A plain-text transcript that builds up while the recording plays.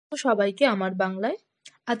সবাইকে আমার বাংলায়।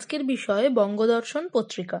 আজকের বিষয় বঙ্গদর্শন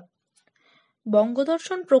পত্রিকা।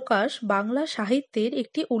 বঙ্গদর্শন প্রকাশ বাংলা সাহিত্যের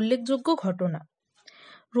একটি উল্লেখযোগ্য ঘটনা।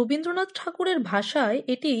 রবীন্দ্রনাথ ঠাকুরের ভাষায়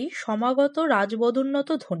এটি সমাগত রাজবদোন্নত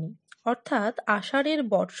ধ্বনি, অর্থাৎ আষাঢ়ের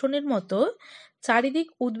বর্ষণের মতো চারিদিক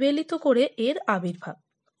উদ্বেলিত করে এর আবির্ভাব।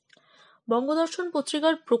 বঙ্গদর্শন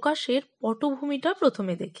পত্রিকার প্রকাশের পটভূমিটা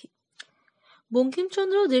প্রথমে দেখি।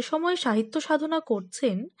 বঙ্কিমচন্দ্র যে সময় সাহিত্য সাধনা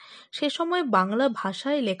করছেন সে সময় বাংলা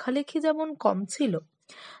ভাষায় লেখালেখি যেমন কম ছিল,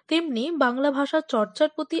 তেমনি বাংলা ভাষা চর্চার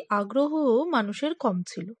প্রতি আগ্রহও মানুষের কম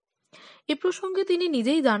ছিল। এ প্রসঙ্গে তিনি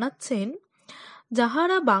নিজেই জানাচ্ছেন,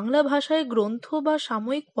 যাহারা বাংলা ভাষায় গ্রন্থ বা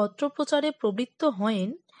সাময়িক পত্র প্রচারে প্রবৃত্ত হয়েন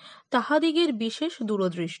তাহাদিগের বিশেষ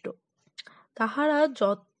দূরদৃষ্ট। তাহারা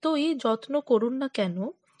যতই যত্ন করুন না কেন,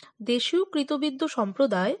 দেশীয় কৃতবিদ্য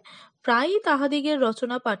সম্প্রদায় প্রায়ই তাহাদিগের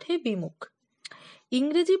রচনা পাঠে বিমুখ।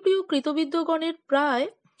 ইংরেজি প্রিয় কৃতবিদ্যগণের প্রায়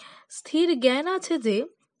স্থির জ্ঞান আছে যে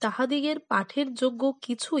তাহাদিগের পাঠের যোগ্য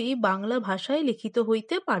কিছুই বাংলা ভাষায় লিখিত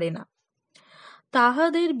হইতে পারে না।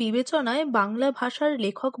 তাহাদের বিবেচনায় বাংলা ভাষার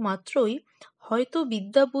লেখক মাত্রই হয়তো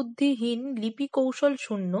বিদ্যাবুদ্ধিহীন, লিপি কৌশল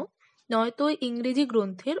শূন্য, নয়তো ইংরেজি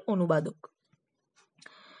গ্রন্থের অনুবাদক।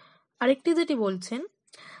 আরেকটি যেটি বলছেন,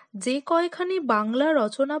 যে কয়খানি বাংলা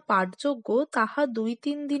রচনা পাঠযোগ্য তাহা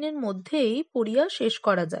 2-3 দিনের মধ্যেই পড়িয়া শেষ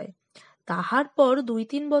করা যায়, তাহার পর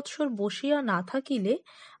 2-3 বৎসর বসিয়া না থাকিলে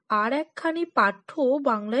আর একখানি পাঠ্য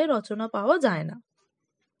বাংলায় রচনা পাওয়া যায় না।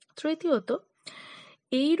 তৃতীয়ত,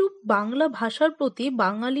 এইরূপ বাংলা ভাষার প্রতি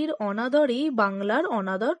বাঙালির অনাদরেই বাংলার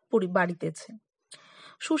অনাদর বাড়িতেছে।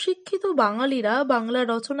 সুশিক্ষিত বাঙালিরা বাংলা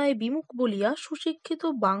রচনায় বিমুখ বলিয়া সুশিক্ষিত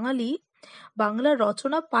বাঙালি বাংলা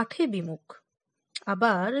রচনা পাঠে বিমুখ,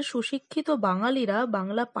 আবার সুশিক্ষিত বাঙালিরা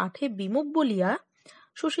বাংলা পাঠে বিমুখ বলিয়া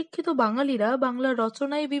সুশিক্ষিত বাঙালিরা বাংলা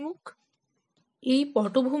রচনায় বিমুখ। এই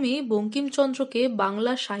পটভূমি বঙ্কিমচন্দ্রকে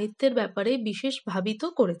বাংলা সাহিত্যের ব্যাপারে বিশেষ ভাবিত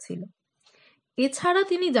করেছিল। এছাড়া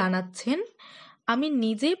তিনি জানাচ্ছেন, আমি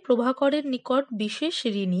নিজে প্রভাকরের নিকট বিশেষ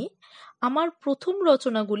ঋণী। আমার প্রথম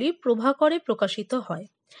রচনাগুলি প্রভাকরে প্রকাশিত হয়।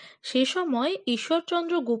 সে সময়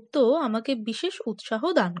ঈশ্বরচন্দ্র গুপ্ত আমাকে বিশেষ উৎসাহ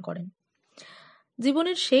দান করেন।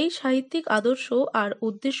 জীবনের সেই সাহিত্যিক আদর্শ আর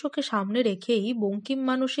উদ্দেশ্যকে সামনে রেখেই বঙ্কিম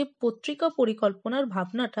মানসে পত্রিকা পরিকল্পনার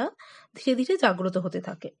ভাবনাটা ধীরে ধীরে জাগ্রত হতে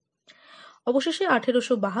থাকে। অবশেষে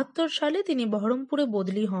 1872 সালে তিনি বহরমপুরে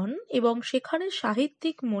বদলি হন এবং সেখানে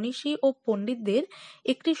সাহিত্যিক, মনীষী ও পণ্ডিতদের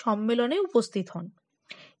একটি সম্মেলনে উপস্থিত হন।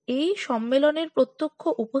 এই সম্মেলনের প্রত্যক্ষ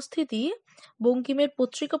উপস্থিতি বঙ্কিমের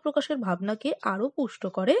পত্রিকা প্রকাশের ভাবনাকে আরও পুষ্ট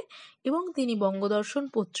করে এবং তিনি বঙ্গদর্শন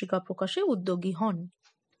পত্রিকা প্রকাশে উদ্যোগী হন।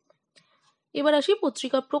 এবার আসি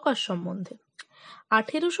পত্রিকা প্রকাশ সম্বন্ধে।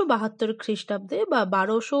 1872 খ্রিস্টাব্দে বা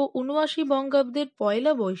 1279 বঙ্গাব্দের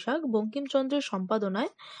 1 বৈশাখ বঙ্কিমচন্দ্রের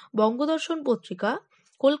সম্পাদনায় বঙ্গদর্শন পত্রিকা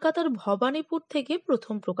কলকাতার ভবানীপুর থেকে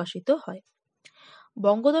প্রথম প্রকাশিত হয়।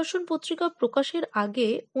 বঙ্গদর্শন পত্রিকা প্রকাশের আগে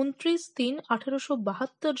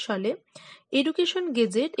 29/3/1872 সালে এডুকেশন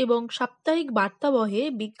গেজেট এবং সাপ্তাহিক বার্তাবহে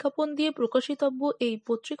বিজ্ঞাপন দিয়ে প্রকাশিতব্য এই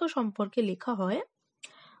পত্রিকা সম্পর্কে লেখা হয়,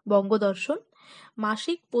 বঙ্গদর্শন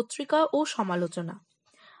মাসিক পত্রিকা ও সমালোচনা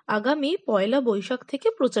আগামী 1 বৈশাখ থেকে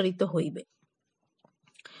প্রচারিত হইবে।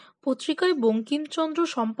 পত্রিকায় বঙ্কিমচন্দ্র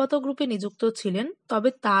সম্পাদক রূপে নিযুক্ত ছিলেন, তবে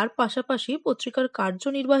তার পাশাপাশি পত্রিকার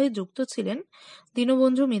কার্যনির্বাহে যুক্ত ছিলেন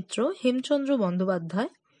দীনবন্ধু মিত্র, হেমচন্দ্র বন্দ্যোপাধ্যায়,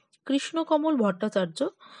 কৃষ্ণকমল ভট্টাচার্য,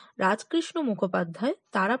 রাজকৃষ্ণ মুখোপাধ্যায়,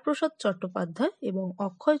 তারাপ্রসাদ চট্টোপাধ্যায় এবং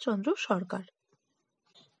অক্ষয়চন্দ্র সরকার।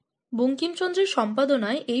 বঙ্কিমচন্দ্রের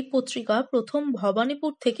সম্পাদনায় এই পত্রিকা প্রথম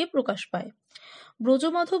ভবানীপুর থেকে প্রকাশ পায়।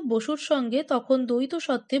 ব্রজমাধব বসুর সঙ্গে তখন দ্বৈত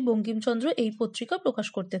সত্ত্বে বঙ্কিমচন্দ্র এই পত্রিকা প্রকাশ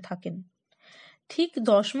করতে থাকেন। ঠিক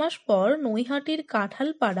 10 মাস পর নৈহাটির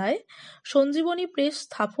কাঁঠালপাড়ায় সঞ্জীবনী প্রেস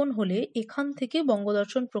স্থাপন হলে এখান থেকে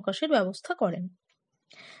বঙ্গদর্শন প্রকাশের ব্যবস্থা করেন।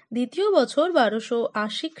 দ্বিতীয় বছর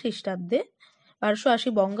 1280 খ্রিস্টাব্দে 1280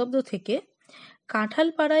 বঙ্গাব্দ থেকে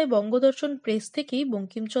কাঁঠালপাড়ায় বঙ্গদর্শন প্রেস থেকেই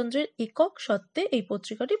বঙ্কিমচন্দ্রের একক সত্ত্বে এই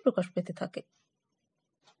পত্রিকাটি প্রকাশ পেতে থাকে।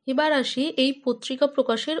 এবার আসি এই পত্রিকা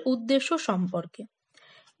প্রকাশের উদ্দেশ্য সম্পর্কে।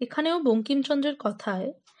 এখানেও বঙ্কিমচন্দ্রের কথায়,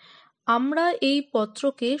 আমরা এই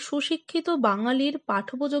পত্রকে সুশিক্ষিত বাঙালির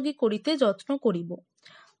পাঠোপযোগী করিতে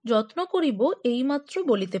যত্ন করিব এইমাত্র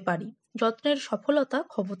বলিতে পারি। যত্নের সফলতা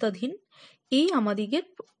ক্ষমতাধীন, এই আমাদিগের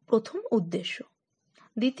প্রথম উদ্দেশ্য।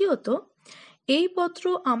 দ্বিতীয়ত, এই পত্র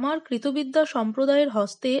আমার কৃতবিদ্যা সম্প্রদায়ের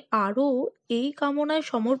হস্তে আরও এই কামনায়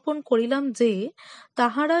সমর্পণ করিলাম যে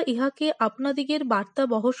তাহারা ইহাকে আপনাদিগের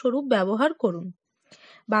বার্তাবহস্বরূপ ব্যবহার করুন।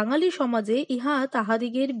 বাঙালি সমাজে ইহা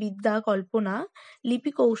তাহাদিগের বিদ্যা, কল্পনা,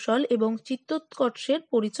 লিপি কৌশল এবং চিত্তোৎকর্ষের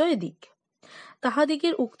পরিচয় দিক।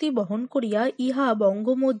 তাহাদিগের উক্তি বহন করিয়া ইহা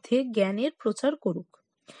বঙ্গমধ্যে জ্ঞানের প্রচার করুক।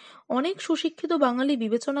 অনেক সুশিক্ষিত বাঙালি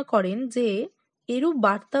বিবেচনা করেন যে এরূপ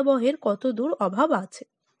বার্তাবহের কতদূর অভাব আছে।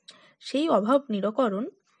 সেই অভাব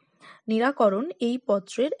নিরাকরণ এই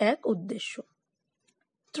পত্রের এক উদ্দেশ্য।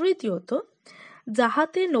 তৃতীয়ত,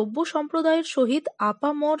 যাহাতে নব্য সম্প্রদায়ের সহিত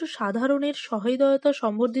আপামর সাধারণের সহৃদয়তা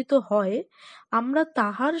সম্বর্ধিত হয়, আমরা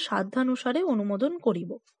তাহার সাধ্যানুসারে অনুমোদন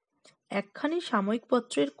করিব। একখানি সাময়িক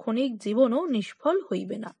পত্রের ক্ষণিক জীবনও নিষ্ফল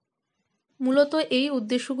হইবে না। মূলত এই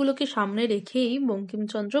উদ্দেশ্যগুলোকে সামনে রেখেই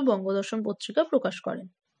বঙ্কিমচন্দ্র বঙ্গদর্শন পত্রিকা প্রকাশ করেন।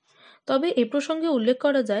 তবে এ প্রসঙ্গে উল্লেখ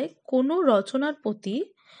করা যায়,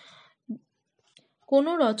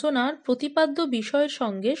 কোনো রচনার প্রতিপাদ্য বিষয়ের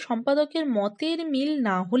সঙ্গে সম্পাদকের মতের মিল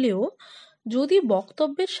না হলেও যদি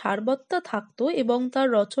বক্তব্যের সারবত্তা থাকত এবং তার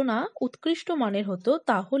রচনা উৎকৃষ্ট মানের হতো,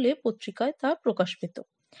 তাহলে পত্রিকায় তা প্রকাশ পেত।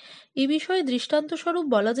 এ বিষয়ে দৃষ্টান্তস্বরূপ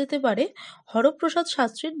বলা যেতে পারে হরপ্রসাদ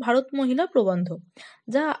শাস্ত্রীর ভারত মহিলা প্রবন্ধ,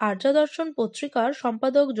 যা আর্যাদর্শন পত্রিকার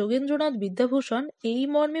সম্পাদক যোগেন্দ্রনাথ বিদ্যাভূষণ এই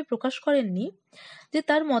মর্মে প্রকাশ করেননি যে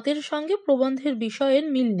তার মতের সঙ্গে প্রবন্ধের বিষয়ের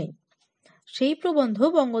মিল নেই। সেই প্রবন্ধ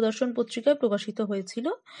বঙ্গদর্শন পত্রিকায় প্রকাশিত হয়েছিল,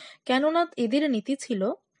 কেননা এদের নীতি ছিল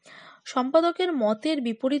সম্পাদকের মতের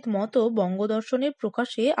বিপরীত মতও বঙ্গদর্শনের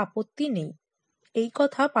প্রকাশে আপত্তি নেই। এই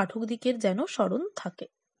কথা পাঠকদিগের যেন স্মরণ থাকে।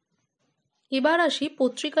 এবার আসি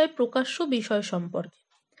পত্রিকায় প্রকাশ্য বিষয় সম্পর্কে।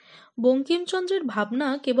 বঙ্কিমচন্দ্রের ভাবনা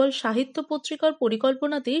কেবল সাহিত্য পত্রিকার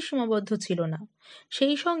পরিকল্পনাতেই সীমাবদ্ধ ছিল না,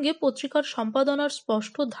 সেই সঙ্গে পত্রিকার সম্পাদনার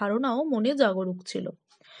স্পষ্ট ধারণাও মনে জাগরুক ছিল।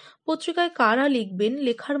 পত্রিকায় কারা লিখবেন,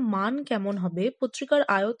 লেখার মান কেমন হবে, পত্রিকার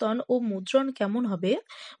আয়তন ও মুদ্রণ কেমন হবে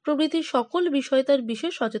প্রভৃতি সকল বিষয়ে তার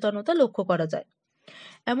বিশেষ সচেতনতা লক্ষ্য করা যায়।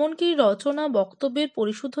 এমনকি রচনা বক্তব্যের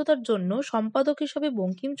পরিশুদ্ধতার জন্য সম্পাদক হিসাবে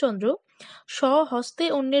বঙ্কিমচন্দ্র স্বহস্তে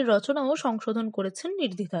অন্যের রচনাও সংশোধন করেছেন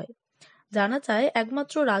নির্দ্বিধায়। জানা যায়,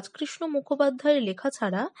 একমাত্র রাজকৃষ্ণ মুখোপাধ্যায়ের লেখা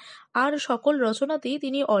ছাড়া আর সকল রচনাতেই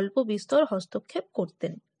তিনি অল্প বিস্তর হস্তক্ষেপ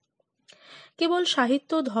করতেন। কেবল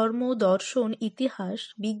সাহিত্য, ধর্ম, দর্শন, ইতিহাস,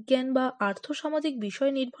 বিজ্ঞান বা আর্থসামাজিক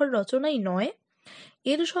বিষয় নির্ভর রচনাই নয়,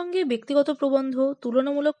 এর সঙ্গে ব্যক্তিগত প্রবন্ধ,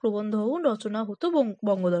 তুলনামূলক প্রবন্ধও রচনা হতো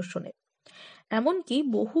বঙ্গদর্শনে। এমনকি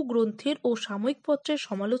বহু গ্রন্থের ও সাময়িক পত্রের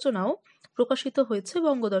সমালোচনাও প্রকাশিত হয়েছে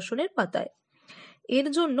বঙ্গদর্শনের পাতায়। এর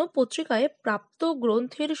জন্য পত্রিকায় প্রাপ্ত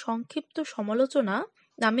গ্রন্থের সংক্ষিপ্ত সমালোচনা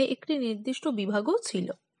নামে একটি নির্দিষ্ট বিভাগও ছিল।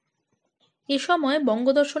 এ সময়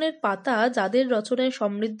বঙ্গদর্শনের পাতা যাদের রচনায়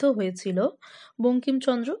সমৃদ্ধ হয়েছিল,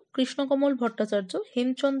 বঙ্কিমচন্দ্র, কৃষ্ণকমল ভট্টাচার্য,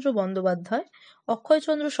 হেমচন্দ্র বন্দ্যোপাধ্যায়,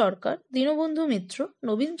 অক্ষয়চন্দ্র সরকার, দীনবন্ধু মিত্র,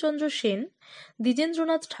 নবীনচন্দ্র সেন,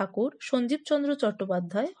 দ্বিজেন্দ্রনাথ ঠাকুর, সঞ্জীবচন্দ্র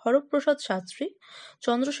চট্টোপাধ্যায়, হরপ্রসাদ শাস্ত্রী,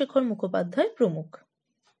 চন্দ্রশেখর মুখোপাধ্যায় প্রমুখ।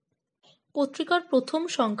 পত্রিকার প্রথম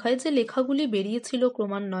সংখ্যায় যে লেখাগুলি বেরিয়েছিল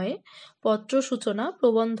ক্রমান্বয়ে পত্র সূচনা,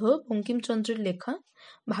 প্রবন্ধ বঙ্কিমচন্দ্রের লেখা,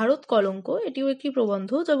 ভারত কলঙ্ক এটিও একটি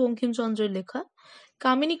প্রবন্ধ যা বঙ্কিমচন্দ্রের লেখা,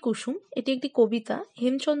 কামিনী কুসুম এটি একটি কবিতা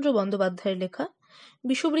হেমচন্দ্র বন্দ্যোপাধ্যায়ের লেখা,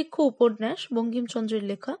 বিষবৃক্ষ উপন্যাস বঙ্কিমচন্দ্রের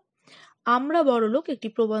লেখা, আমরা বড়লোক একটি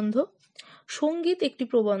প্রবন্ধ, সঙ্গীত একটি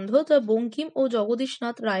প্রবন্ধ যা বঙ্কিম ও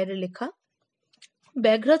জগদীশনাথ রায়ের লেখা,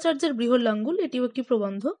 ব্যাঘ্রাচার্যের বৃহল্লাঙ্গুল এটিও একটি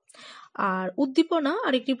প্রবন্ধ, আর উদ্দীপনা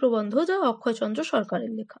আরেকটি প্রবন্ধ যা অক্ষয়চন্দ্র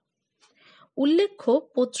সরকারের লেখা। উল্লেখ্য,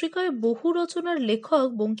 পত্রিকায় বহু রচনার লেখক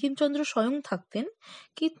বঙ্কিমচন্দ্র স্বয়ং থাকতেন,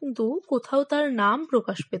 কিন্তু কোথাও তার নাম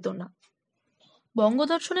প্রকাশ পেত না।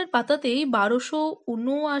 বঙ্গদর্শনের পাতাতেই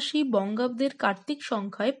 1279 বঙ্গাব্দের কার্তিক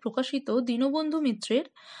সংখ্যায় প্রকাশিত দীনবন্ধু মিত্রের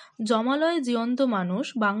জমালয় জীবন্ত মানুষ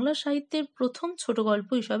বাংলা সাহিত্যের প্রথম ছোট গল্প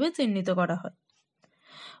হিসাবে চিহ্নিত করা হয়।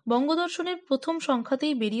 বঙ্গদর্শনের প্রথম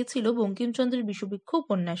সংখ্যাতেই বেরিয়েছিল বঙ্কিমচন্দ্রের বিষবৃক্ষ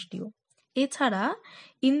উপন্যাসটিও। এছাড়া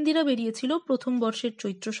ইন্দিরা বেরিয়েছিল প্রথম বর্ষের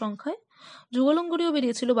চৈত্র সংখ্যায়, যুগলঙ্গরীও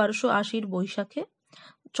বেরিয়েছিল 1280 বৈশাখে,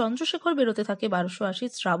 চন্দ্রশেখর বেরোতে থাকে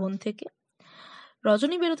 1280 শ্রাবণ থেকে,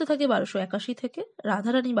 রজনী বেরোতে থাকে 1281 থেকে,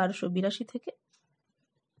 রাধারানী 1282 থেকে।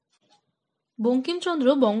 বঙ্কিমচন্দ্র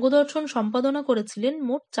বঙ্গদর্শন সম্পাদনা করেছিলেন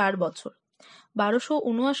মোট 4 বছর,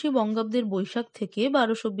 1279 বঙ্গাব্দের বৈশাখ থেকে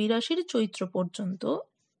 1282 চৈত্র পর্যন্ত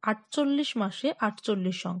 48 মাসে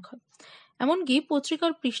 48 সংখ্যা। এমনকি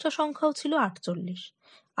পত্রিকার পৃষ্ঠা সংখ্যাও ছিল 48।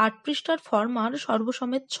 8 পৃষ্ঠার ফরমার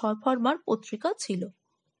সর্বসমেত 6 ফরমার পত্রিকা ছিল।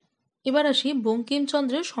 এবার আসি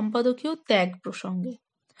বঙ্কিমচন্দ্রের সম্পাদকীয় ত্যাগ প্রসঙ্গে।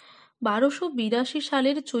 1282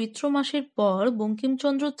 সালের চৈত্র মাসের পর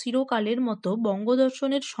বঙ্কিমচন্দ্র চিরকালের মতো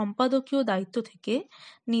বঙ্গদর্শনের সম্পাদকীয় দায়িত্ব থেকে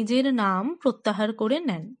নিজের নাম প্রত্যাহার করে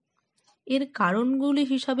নেন। এর কারণগুলি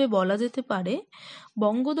হিসাবে বলা যেতে পারে,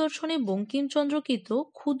 বঙ্গদর্শনে বঙ্কিমচন্দ্রকৃত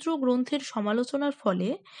ক্ষুদ্র গ্রন্থের সমালোচনার ফলে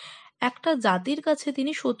একটা জাতির কাছে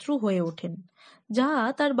তিনি শত্রু হয়ে ওঠেন, যা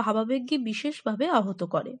তার ভাবাবেগকে বিশেষভাবে আহত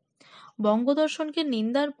করে। বঙ্গদর্শনকে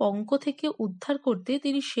নিন্দার পঙ্ক থেকে উদ্ধার করতে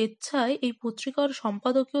তিনি স্বেচ্ছায় এই পত্রিকার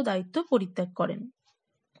সম্পাদকীয় দায়িত্ব পরিত্যাগ করেন।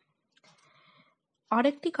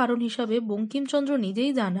 আরেকটি কারণ হিসাবে বঙ্কিমচন্দ্র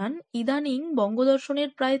নিজেই জানান, ইদানিং বঙ্গদর্শনের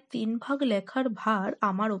প্রায় 3 ভাগ লেখার ভার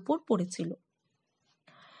আমার ওপর পড়েছিল।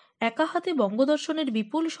 একা হাতে বঙ্গদর্শনের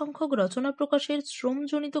বিপুল সংখ্যক রচনা প্রকাশের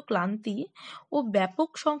শ্রমজনিত ক্লান্তি ও ব্যাপক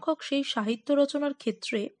সংখ্যক সেই সাহিত্য রচনার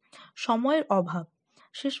ক্ষেত্রে সময়ের অভাব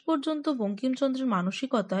শেষ পর্যন্ত বঙ্কিমচন্দ্রের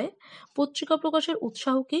মানসিকতায় পত্রিকা প্রকাশের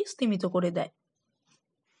উৎসাহকেই স্তিমিত করে দেয়।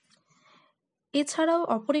 এছাড়াও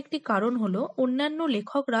অপর একটি কারণ হলো অন্যান্য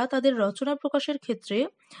লেখকরা তাদের রচনা প্রকাশের ক্ষেত্রে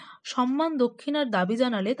সম্মান দক্ষিণার দাবি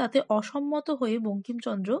জানালে তাতে অসম্মত হয়ে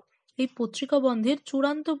বঙ্কিমচন্দ্র এই পত্রিকা বন্ধের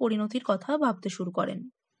চূড়ান্ত পরিণতির কথা ভাবতে শুরু করেন।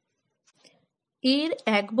 এর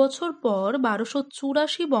 ১ বছর পর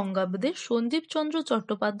 ১২৮৪ বঙ্গাব্দে সন্দীপচন্দ্র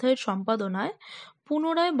চট্টোপাধ্যায়ের সম্পাদনায়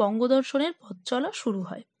পুনরায় বঙ্গদর্শনের পথ চলা শুরু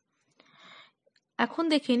হয়। এখন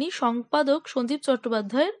দেখে নিই সম্পাদক সন্দীপ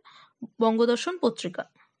চট্টোপাধ্যায়ের বঙ্গদর্শন পত্রিকা।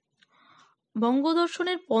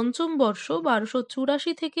 বঙ্গদর্শনের পঞ্চম বর্ষ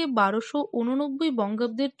 ১২৮৪ থেকে ১২৮৯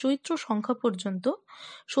 বঙ্গাব্দের চৈত্র সংখ্যা পর্যন্ত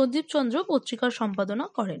সন্দীপচন্দ্র পত্রিকার সম্পাদনা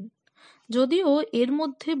করেন, যদিও এর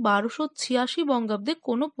মধ্যে ১২৮৬ বঙ্গাব্দে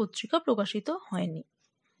কোনো পত্রিকা প্রকাশিত হয়নি।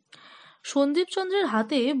 সন্দীপচন্দ্রের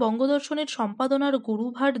হাতে বঙ্গদর্শনের সম্পাদনার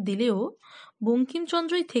গুরুভার দিলেও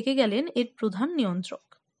বঙ্কিমচন্দ্রই থেকে গেলেন এর প্রধান নিয়ন্ত্রক।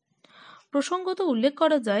 প্রসঙ্গত উল্লেখ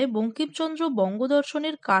করা যায়, বঙ্কিমচন্দ্র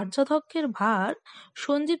বঙ্গদর্শনের কার্যাধ্যক্ষের ভার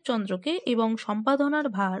সঞ্জীবচন্দ্রকে এবং সম্পাদনার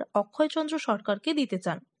ভার অক্ষয়চন্দ্র সরকারকে দিতে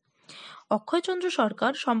চান। অক্ষয়চন্দ্র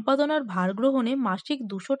সরকার সম্পাদনার ভার গ্রহণে মাসিক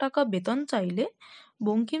 ২০০ টাকা বেতন চাইলে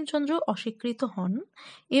বঙ্কিমচন্দ্র অস্বীকৃত হন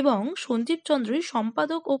এবং সঞ্জীবচন্দ্রই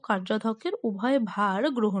সম্পাদক ও কার্যাধ্যক্ষের উভয় ভার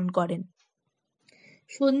গ্রহণ করেন।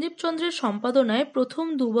 সন্দীপচন্দ্রের সম্পাদনায় প্রথম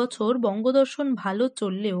 ২ বছর বঙ্গদর্শন ভালো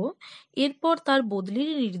চললেও এরপর তার বদলির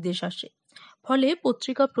নির্দেশ আসে, ফলে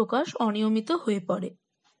পত্রিকা প্রকাশ অনিয়মিত হয়ে পড়ে।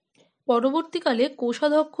 পরবর্তীকালে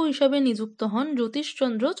কোষাধ্যক্ষ হিসাবে নিযুক্ত হন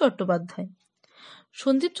জ্যোতিষচন্দ্র চট্টোপাধ্যায়।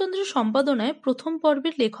 সন্দীপচন্দ্রের সম্পাদনায় প্রথম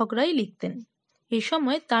পর্বের লেখকরাই লিখতেন। এ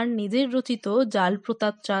সময় তার নিজের রচিত জাল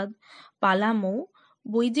প্রতাপ চাঁদ, পালামৌ,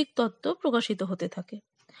 বৈদিক তত্ত্ব প্রকাশিত হতে থাকে।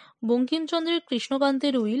 বঙ্কিমচন্দ্রের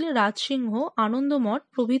কৃষ্ণকান্তের উইল, রাজসিংহ, আনন্দমঠ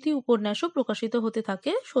প্রভৃতি উপন্যাসও প্রকাশিত হতে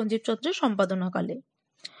থাকে সঞ্জীবচন্দ্রের সম্পাদনাকালে।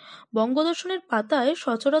 বঙ্গদর্শনের পাতায়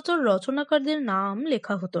সচরাচর রচনাকারদের নাম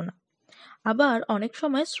লেখা হতো না, আবার অনেক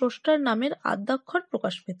সময় স্রষ্টার নামের আদ্যাক্ষর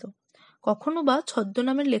প্রকাশ পেত, কখনো বা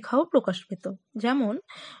ছদ্মনামের লেখাও প্রকাশ পেত। যেমন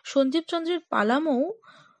সঞ্জীবচন্দ্রের পালামৌ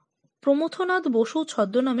প্রমথনাথ বসু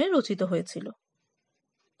ছদ্মনামে রচিত হয়েছিল।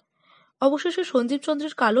 অবশেষে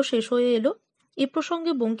সঞ্জীবচন্দ্রের কালও শেষ হয়ে এলো। এ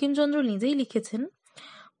প্রসঙ্গে বঙ্কিমচন্দ্র নিজেই লিখেছেন,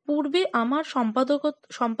 পূর্বে আমার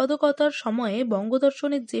সম্পাদকতার সময়ে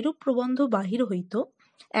বঙ্গদর্শনের যেরূপ প্রবন্ধ বাহির হইত,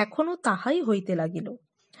 এখনও তাহাই হইতে লাগিল।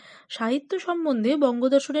 সাহিত্য সম্বন্ধে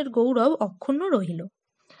বঙ্গদর্শনের গৌরব অক্ষুণ্ণ রহিল,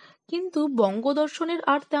 কিন্তু বঙ্গদর্শনের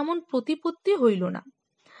আর তেমন প্রতিপত্তি হইল না।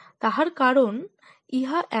 তাহার কারণ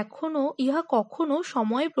ইহা কখনো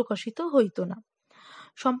সময়ে প্রকাশিত হইত না।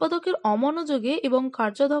 সম্পাদকের অমনোযোগে এবং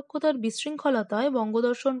কার্যদক্ষতার বিশৃঙ্খলতায়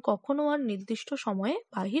বঙ্গদর্শন কখনো আর নির্দিষ্ট সময়ে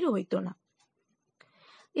বাহির হইত না।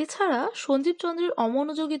 এছাড়া সঞ্জীবচন্দ্রের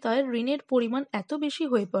অমনোযোগিতায় ঋণের পরিমাণ এত বেশি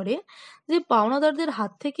হয়ে পড়ে যে পাওনাদারদের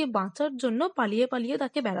হাত থেকে বাঁচার জন্য পালিয়ে পালিয়ে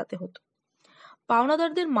তাকে বেড়াতে হতো।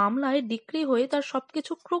 পাওনাদারদের মামলায় ডিক্রি হয়ে তার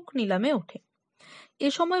সবকিছু ক্রুক নিলামে ওঠে। এ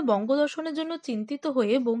সময় বঙ্গদর্শনের জন্য চিন্তিত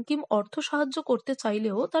হয়ে বঙ্কিম অর্থ সাহায্য করতে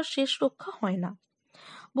চাইলেও তার শেষ রক্ষা হয় না।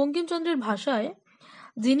 বঙ্কিমচন্দ্রের ভাষায়,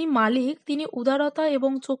 যিনি মালিক তিনি উদারতা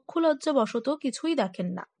এবং চক্ষুলজ্জা বশত কিছুই দেখেন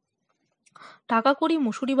না। টাকা কড়ি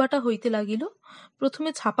মুসুরি বাটা হইতে লাগিল, প্রথমে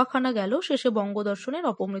ছাপাখানা গেল, শেষে বঙ্গদর্শনের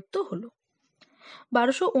অপমৃত্যু হল।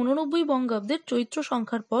 ১২৮৯ বঙ্গাব্দের চৈত্র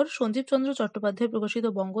সংখ্যার পর সঞ্জীবচন্দ্র চট্টোপাধ্যায় প্রকাশিত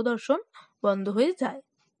বঙ্গদর্শন বন্ধ হয়ে যায়।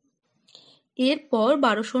 এরপর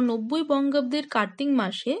 ১২৯০ বঙ্গাব্দের কার্তিক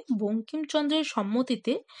মাসে বঙ্কিমচন্দ্রের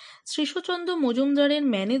সম্মতিতে শ্রীশচন্দ্র মজুমদারের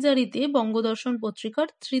ম্যানেজারিতে বঙ্গদর্শন পত্রিকার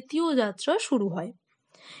তৃতীয় যাত্রা শুরু হয়।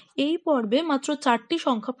 এই পর্বে মাত্র ৪টি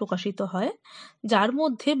সংখ্যা প্রকাশিত হয়, যার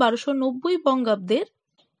মধ্যে ১২৯০ বঙ্গাব্দের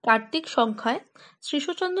কার্তিক সংখ্যায়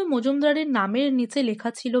শ্রীশচন্দ্র মজুমদারের নামের নিচে লেখা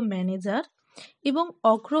ছিল ম্যানেজার এবং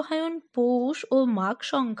অগ্রহায়ণ, পৌষ ও মাঘ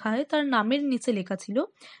সংখ্যায় তার নামের নিচে লেখা ছিল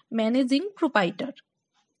ম্যানেজিং প্রোপাইটার।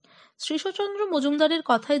 শ্রীশচন্দ্র মজুমদারের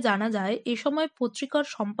কথায় জানা যায়, এ সময় পত্রিকার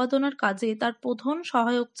সম্পাদনার কাজে তার প্রধান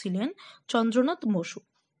সহায়ক ছিলেন চন্দ্রনাথ বসু।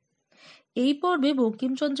 এই পর্বে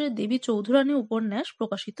বঙ্কিমচন্দ্রের দেবী চৌধুরানী উপন্যাস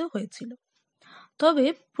প্রকাশিত হয়েছিল। তবে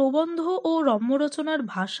প্রবন্ধ ও রম্যরচনার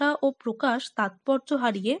ভাষা ও প্রকাশ তাৎপর্য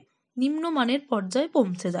হারিয়ে নিম্নমানের পর্যায়ে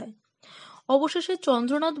পৌঁছে যায়। অবশেষে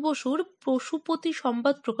চন্দ্রনাথ বসুর পশুপতি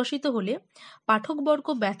সংবাদ প্রকাশিত হলে পাঠকবর্গ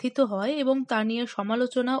ব্যথিত হয় এবং তা নিয়ে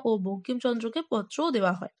সমালোচনা ও বঙ্কিমচন্দ্রকে পত্রও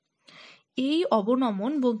দেওয়া হয়। এই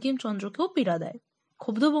অবনমন বঙ্কিমচন্দ্রকেও পীড়া দেয়।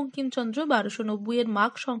 ক্ষুব্ধ বঙ্কিমচন্দ্র ১২৯০ এর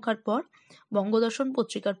মাঘ সংখ্যার পর বঙ্গদর্শন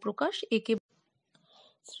পত্রিকার প্রকাশ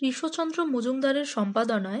শ্রীশচন্দ্র মজুমদারের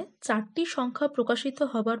সম্পাদনায় 4টি সংখ্যা প্রকাশিত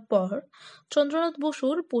হবার পর চন্দ্রনাথ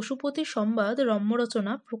বসুর পশুপতি সংবাদ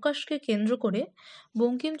রম্যরচনা প্রকাশকে কেন্দ্র করে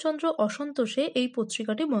বঙ্কিমচন্দ্র অসন্তোষে এই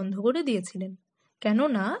পত্রিকাটি বন্ধ করে দিয়েছিলেন।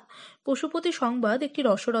 কেননা পশুপতি সংবাদ একটি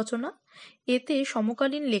রসরচনা, এতে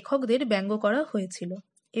সমকালীন লেখকদের ব্যঙ্গ করা হয়েছিল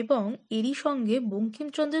এবং এরই সঙ্গে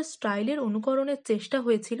বঙ্কিমচন্দ্রের স্টাইলের অনুকরণের চেষ্টা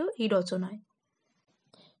হয়েছিল এই রচনায়।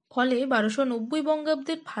 ফলে 1290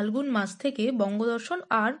 বঙ্গাব্দের ফাল্গুন মাস থেকে বঙ্গদর্শন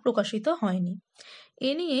আর প্রকাশিত হয়নি।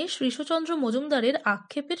 এ নিয়ে শ্রীশচন্দ্র মজুমদারের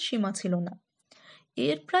আক্ষেপের সীমা ছিল না।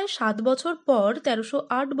 এর প্রায় 7 বছর পর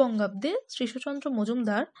 1308 বঙ্গাব্দে শ্রীশচন্দ্র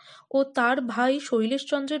মজুমদার ও তার ভাই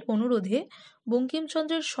শৈলেশচন্দ্রের অনুরোধে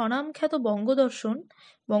বঙ্কিমচন্দ্রের স্বনামখ্যাত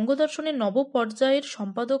বঙ্গদর্শনের নবপর্যায়ের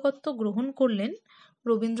সম্পাদকত্ব গ্রহণ করলেন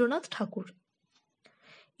রবীন্দ্রনাথ ঠাকুর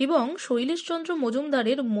এবং শৈলেশচন্দ্র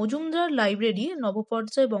মজুমদারের মজুমদার লাইব্রেরি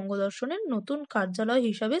নবপর্যায় বঙ্গদর্শনের নতুন কার্যালয়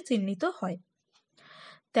হিসাবে চিহ্নিত হয়।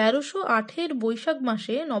 1308 বৈশাখ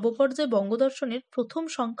মাসে নবপর্যায় বঙ্গদর্শনের প্রথম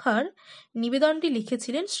সংখ্যার নিবেদনটি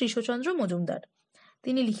লিখেছিলেন শ্রীশচন্দ্র মজুমদার।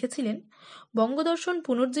 তিনি লিখেছিলেন, বঙ্গদর্শন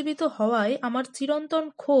পুনর্জীবিত হওয়ায় আমার চিরন্তন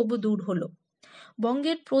ক্ষোভ দূর হল।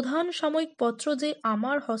 বঙ্গের প্রধান সাময়িক পত্র যে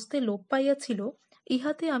আমার হস্তে লোপ পাইয়াছিল,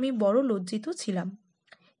 ইহাতে আমি বড় লজ্জিত ছিলাম।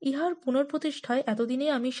 ইহার পুনঃপ্রতিষ্ঠায় এতদিনে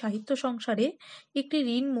আমি সাহিত্য সংসারে একটি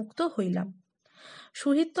ঋণ মুক্ত হইলাম।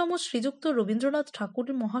 সুহৃদতম শ্রীযুক্ত রবীন্দ্রনাথ ঠাকুর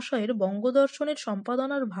মহাশয়ের বঙ্গদর্শনের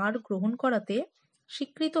সম্পাদনার ভার গ্রহণ করাতে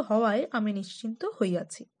স্বীকৃত হওয়ায় আমি নিশ্চিন্ত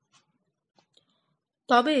হইয়াছি।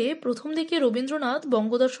 তবে প্রথম দিকে রবীন্দ্রনাথ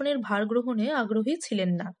বঙ্গদর্শনের ভার গ্রহণে আগ্রহী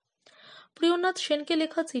ছিলেন না। প্রিয়নাথ সেনকে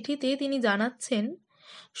লেখা চিঠিতে তিনি জানাচ্ছেন,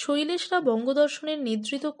 শৈলেশরা বঙ্গদর্শনের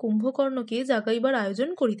নিদ্রিত কুম্ভকর্ণকে জাগাইবার আয়োজন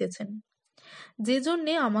করিতেছেন, যে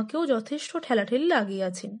জন্যে আমাকেও যথেষ্ট ঠেলাঠেলি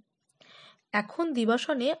লাগিয়াছেন। এখন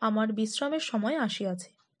দিবাসনে আমার বিশ্রামের সময় আসিয়াছে।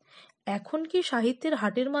 এখন কি সাহিত্যের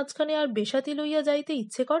হাটের মাঝখানে আর বেশাতি লইয়া যাইতে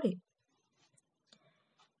ইচ্ছে করে?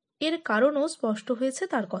 এর কারণও স্পষ্ট হয়েছে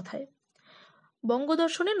তার কথায়।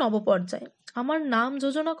 বঙ্গদর্শনের নবপর্যায় আমার নাম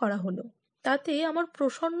যোজনা করা হলো, তাতে আমার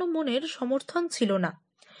প্রসন্ন মনের সমর্থন ছিল না।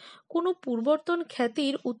 কোনো পূর্বর্তন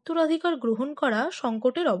খ্যাতির উত্তরাধিকার গ্রহণ করা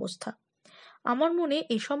সংকটের অবস্থা। আমার মনে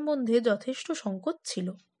এ সম্বন্ধে যথেষ্ট সংকোচ ছিল।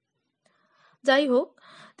 যাই হোক,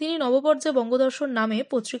 তিনি নবপর্যায় বঙ্গদর্শন নামে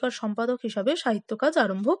পত্রিকার সম্পাদক হিসাবে সাহিত্য কাজ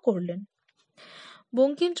আরম্ভ করলেন।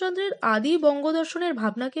 বঙ্কিমচন্দ্রের আদি বঙ্গদর্শনের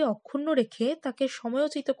ভাবনাকে অক্ষুণ্ণ রেখে তাকে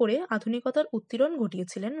সময়োচিত করে আধুনিকতার উত্তীরণ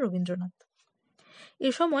ঘটিয়েছিলেন রবীন্দ্রনাথ। এ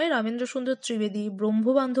সময় রামেন্দ্র সুন্দর ত্রিবেদী,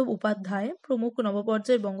 ব্রহ্মবান্ধব উপাধ্যায় প্রমুখ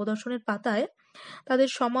নবপর্যায়ের বঙ্গদর্শনের পাতায় তাদের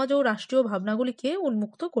সমাজ ও রাষ্ট্রীয় ভাবনাগুলিকে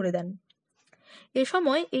উন্মুক্ত করে দেন। এ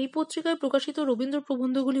সময় এই পত্রিকায় প্রকাশিত রবীন্দ্র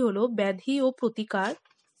প্রবন্ধগুলি হল ব্যাধি ও প্রতিকার,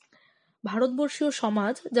 ভারতবর্ষীয়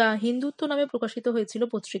সমাজ, যা হিন্দুত্ব নামে প্রকাশিত হয়েছিল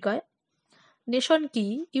পত্রিকায়, নেশন কি,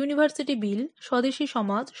 ইউনিভার্সিটি বিল, স্বদেশী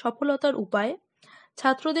সমাজ, সফলতার উপায়,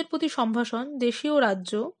 ছাত্রদের প্রতি সম্ভাষণ, দেশীয়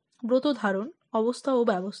রাজ্য, ব্রত ধারণ, অবস্থা ও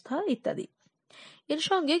ব্যবস্থা ইত্যাদি। এর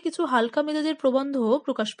সঙ্গে কিছু হালকা মেজাজের প্রবন্ধও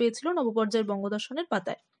প্রকাশ পেয়েছিল নবপর্যায়ের বঙ্গদর্শনের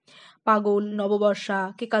পাতায়, পাগল, নববর্ষা,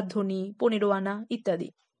 কেকাধ্বনি, 15 আনা ইত্যাদি।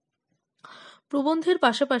 প্রবন্ধের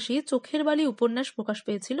পাশাপাশি চোখের বালি উপন্যাস প্রকাশ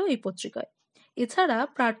পেয়েছিল এই পত্রিকায়। এছাড়া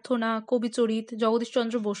প্রার্থনা, কবিচরিত,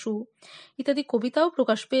 জগদীশচন্দ্র বসু ইত্যাদি কবিতাও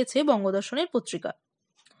প্রকাশ পেয়েছে বঙ্গদর্শনের পত্রিকা।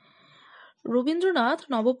 রবীন্দ্রনাথ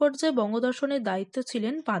নবপর্যায়ে বঙ্গদর্শনের দায়িত্ব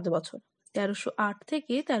ছিলেন 5 বছর, 1308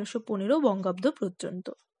 থেকে 1315 বঙ্গাব্দ পর্যন্ত।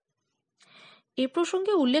 এ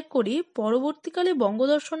প্রসঙ্গে উল্লেখ করি, পরবর্তীকালে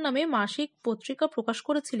বঙ্গদর্শন নামে মাসিক পত্রিকা প্রকাশ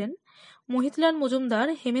করেছিলেন মহিতলাল মজুমদার,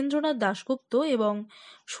 হেমেন্দ্রনাথ দাশগুপ্ত এবং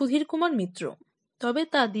সুধীর কুমার মিত্র, তবে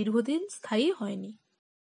তা দীর্ঘদিন স্থায়ী হয়নি।